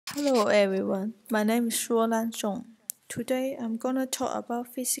Hello everyone, my name is Shuolan Zhong. Today I'm gonna talk about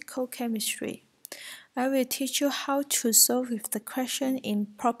physical chemistry. I will teach you how to solve the question in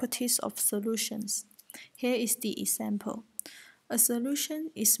properties of solutions. Here is the example. A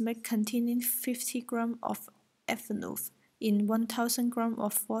solution is made containing 50 grams of ethanol in 1000 grams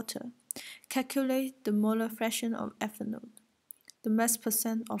of water. Calculate the molar fraction of ethanol, the mass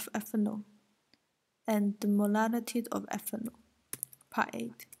percent of ethanol, and the molality of ethanol. Part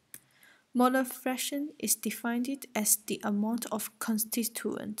 8. Molar fraction is defined as the amount of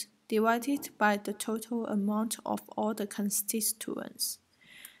constituent divided by the total amount of all the constituents.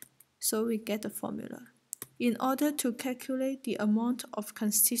 So we get the formula. In order to calculate the amount of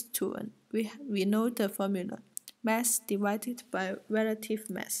constituent, we know the formula. Mass divided by relative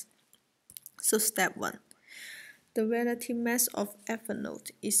mass. So step 1. The relative mass of ethanol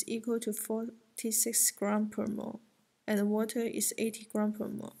is equal to 46 grams per mole, and water is 80 grams per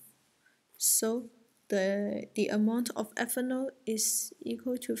mole. So the amount of ethanol is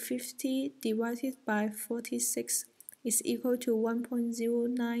equal to 50 divided by 46 is equal to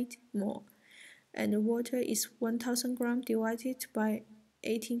 1.09 mole, and the water is 1000 grams divided by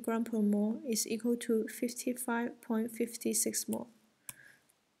 18 grams per mole is equal to 55.56 mole.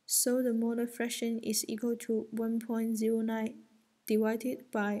 So the molar fraction is equal to 1.09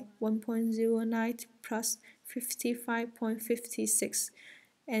 divided by 1.09 plus 55.56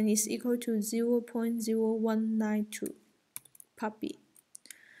 and is equal to 0.0192. Part B.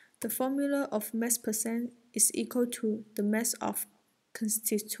 The formula of mass percent is equal to the mass of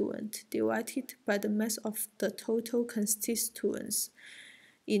constituent divided by the mass of the total constituents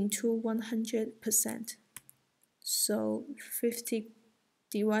into 100%. So 50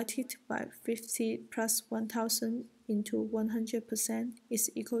 divided by 50 plus 1000 into 100% is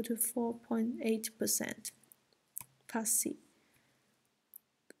equal to 4.8%. Part C.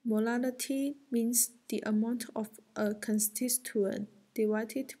 Molality means the amount of a constituent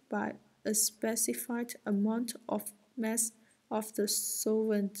divided by a specified amount of mass of the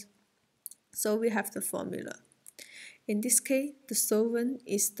solvent. So we have the formula. In this case, the solvent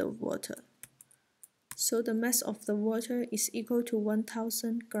is the water. So the mass of the water is equal to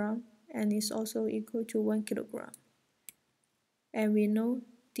 1000 grams and is also equal to 1 kilogram. And we know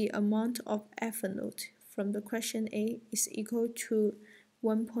the amount of ethanol from the question A is equal to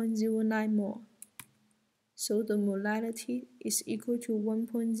 1.09 mole. So the molality is equal to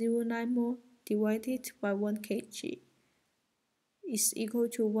 1.09 mole divided by 1 kg is equal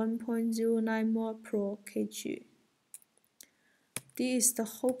to 1.09 mole per kg. This is the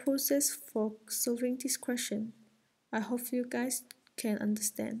whole process for solving this question. I hope you guys can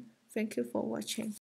understand. Thank you for watching.